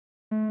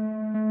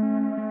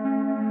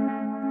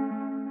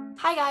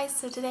Hi guys,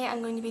 so today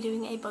I'm going to be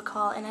doing a book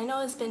haul, and I know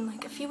it's been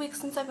like a few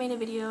weeks since I've made a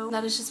video.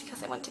 That is just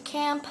because I went to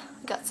camp,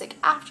 got sick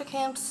after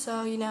camp,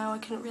 so you know I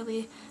couldn't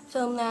really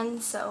film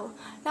then. So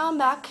now I'm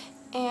back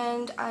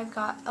and I've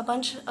got a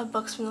bunch of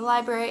books from the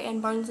library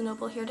and Barnes &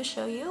 Noble here to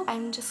show you.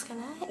 I'm just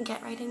gonna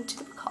get right into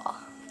the book haul.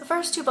 The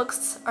first two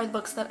books are the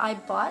books that I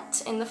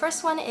bought, and the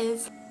first one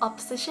is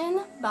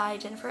Opposition by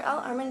Jennifer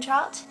L.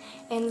 Armentrout,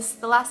 and this is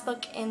the last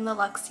book in the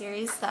Lux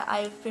series that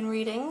I've been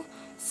reading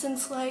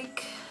since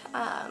like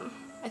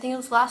I think it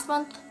was last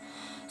month,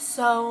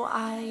 so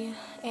I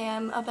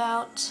am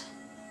about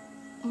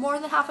more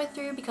than halfway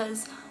through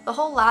because the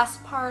whole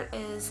last part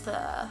is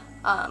the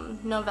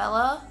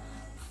novella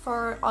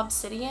for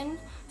Obsidian.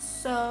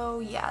 So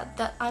yeah,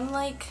 that I'm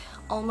like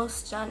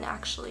almost done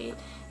actually, and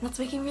that's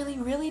making me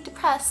really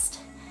depressed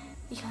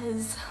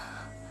because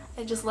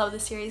I just love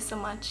the series so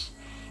much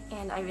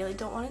and I really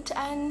don't want it to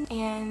end.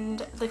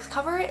 And the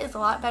cover is a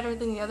lot better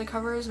than the other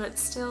covers, but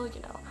it's still,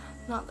 you know,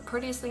 not the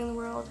prettiest thing in the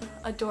world.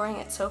 Adoring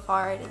it so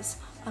far. It is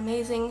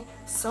amazing.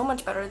 So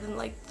much better than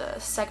like the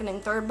second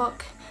and third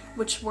book,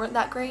 which weren't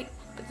that great,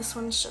 but this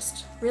one's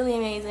just really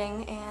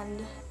amazing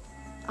and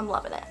I'm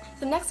loving it.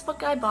 The next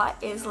book I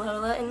bought is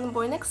Lola and the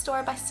Boy Next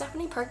Door by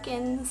Stephanie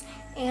Perkins,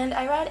 and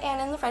I read Anne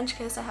and the French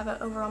Kiss. I have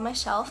it over on my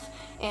shelf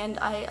and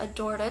I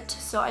adored it,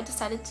 so I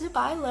decided to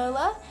buy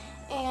Lola,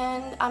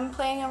 and I'm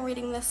planning on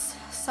reading this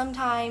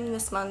sometime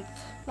this month.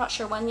 Not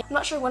sure when yet. I'm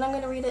not sure when I'm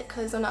going to read it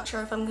because I'm not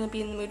sure if I'm going to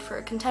be in the mood for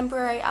a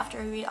contemporary after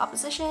I read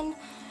Opposition,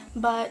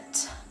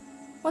 but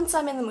once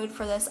I'm in the mood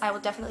for this I will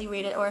definitely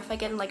read it, or if I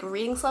get in like a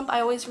reading slump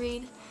I always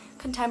read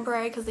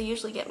contemporary because they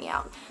usually get me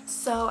out.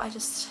 So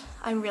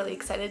I'm really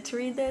excited to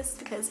read this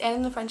because Anne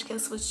and the French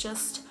Kiss was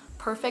just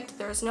perfect.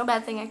 There's no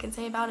bad thing I can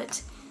say about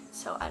it.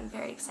 So I'm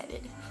very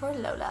excited for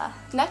Lola.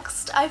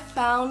 Next, I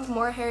found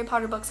more Harry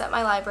Potter books at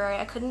my library.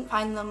 I couldn't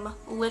find them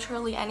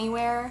literally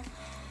anywhere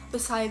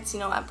besides, you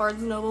know, at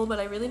Barnes & Noble, but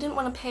I really didn't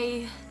want to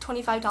pay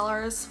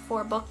 $25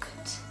 for a book.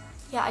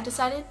 Yeah, I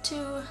decided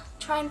to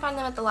try and find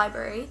them at the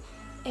library,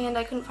 and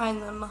I couldn't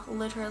find them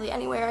literally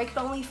anywhere. I could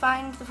only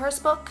find the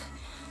first book,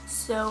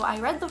 so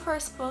I read the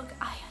first book.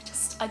 I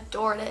just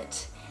adored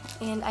it,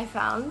 and I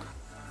found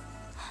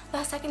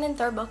the second and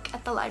third book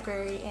at the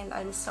library, and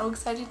I'm so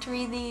excited to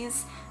read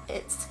these.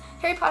 It's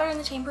Harry Potter and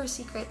the Chamber of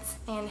Secrets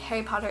and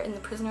Harry Potter and the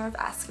Prisoner of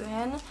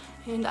Azkaban,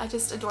 and I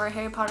just adore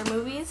Harry Potter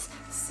movies,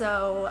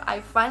 so I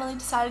finally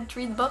decided to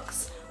read the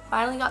books,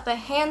 finally got the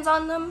hands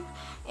on them,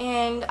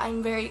 and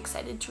I'm very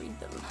excited to read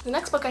them. The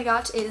next book I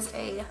got is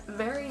a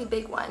very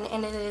big one,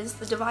 and it is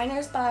The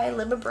Diviners by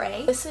Libba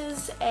Bray. This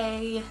is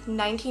a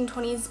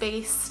 1920s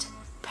based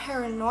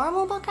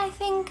paranormal book, I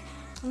think.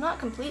 I'm not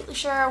completely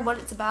sure what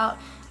it's about.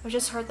 I've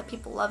just heard that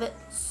people love it,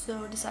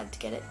 so decided to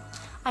get it.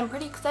 I'm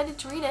pretty excited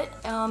to read it.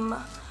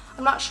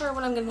 I'm not sure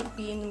when I'm going to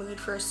be in the mood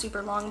for a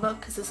super long book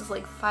because this is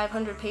like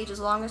 500 pages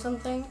long or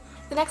something.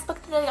 The next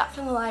book that I got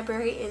from the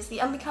library is The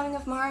Unbecoming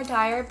of Mara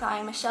Dyer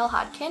by Michelle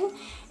Hodkin,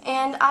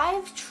 and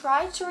I've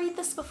tried to read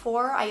this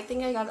before. I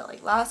think I got it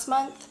like last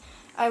month.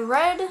 I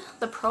read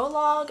the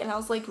prologue and I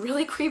was like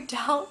really creeped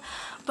out,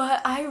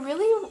 but I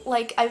really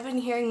I've been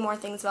hearing more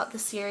things about the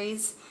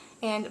series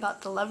and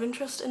about the love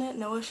interest in it,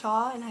 Noah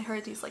Shaw, and I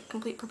heard he's like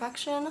complete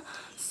perfection,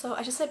 so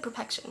I just said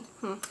perfection.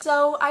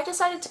 So I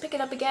decided to pick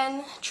it up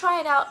again, try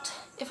it out.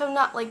 If I'm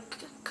not like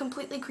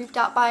completely creeped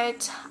out by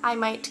it, I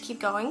might keep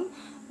going,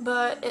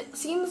 but it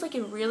seems like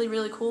a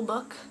really cool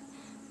book,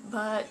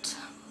 but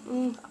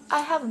I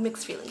have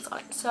mixed feelings on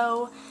it,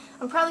 so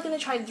I'm probably going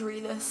to try to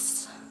read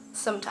this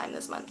sometime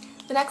this month.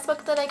 The next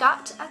book that I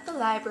got at the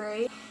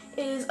library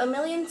is A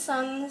Million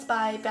Suns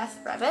by Beth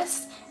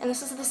Revis, and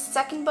this is the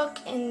second book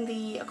in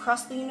the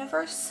Across the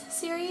Universe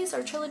series,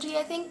 or trilogy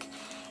I think,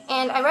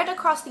 and I read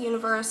Across the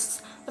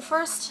Universe. The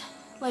first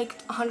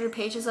like 100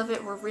 pages of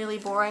it were really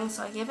boring,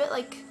 so I gave it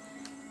like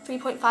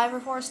 3.5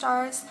 or 4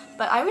 stars,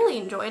 but I really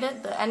enjoyed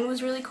it. The end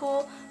was really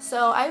cool,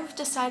 so I've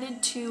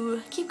decided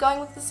to keep going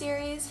with the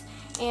series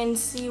and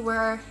see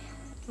where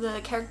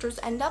the characters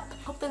end up.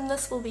 Hoping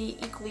this will be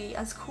equally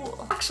as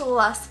cool. The actual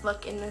last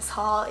book in this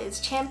haul is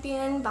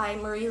Champion by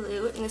Marie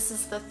Lu, and this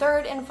is the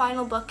third and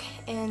final book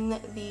in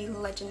the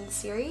Legend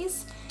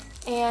series,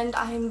 and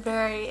I'm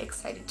very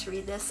excited to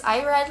read this.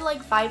 I read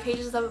like 5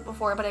 pages of it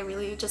before, but I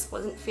really just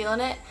wasn't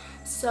feeling it,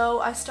 so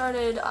I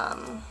started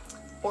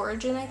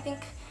Origin, I think,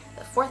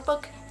 the 4th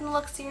book in the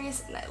Lux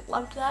series, and I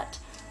loved that.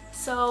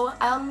 So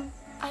I'm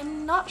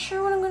not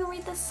sure when I'm going to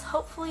read this,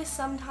 hopefully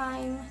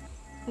sometime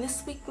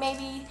this week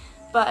maybe,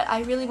 but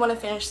I really want to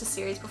finish the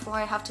series before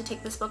I have to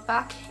take this book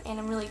back, and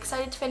I'm really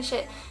excited to finish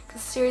it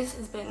because the series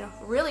has been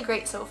really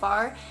great so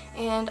far,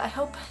 and I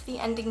hope the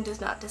ending does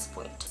not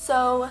disappoint.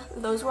 So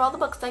those were all the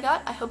books I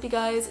got. I hope you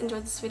guys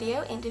enjoyed this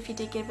video, and if you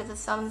did, give it a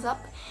thumbs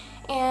up,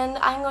 and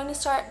I'm going to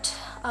start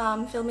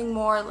filming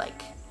more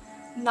like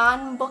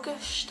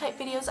non-bookish type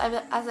videos,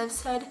 as I've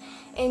said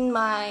in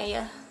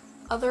my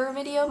other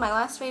video, my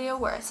last video,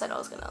 where I said I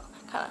was going to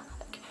kind of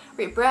like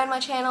rebrand my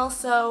channel.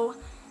 So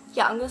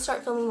yeah, I'm going to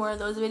start filming more of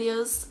those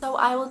videos. So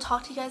I will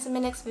talk to you guys in my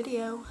next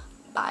video.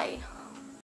 Bye.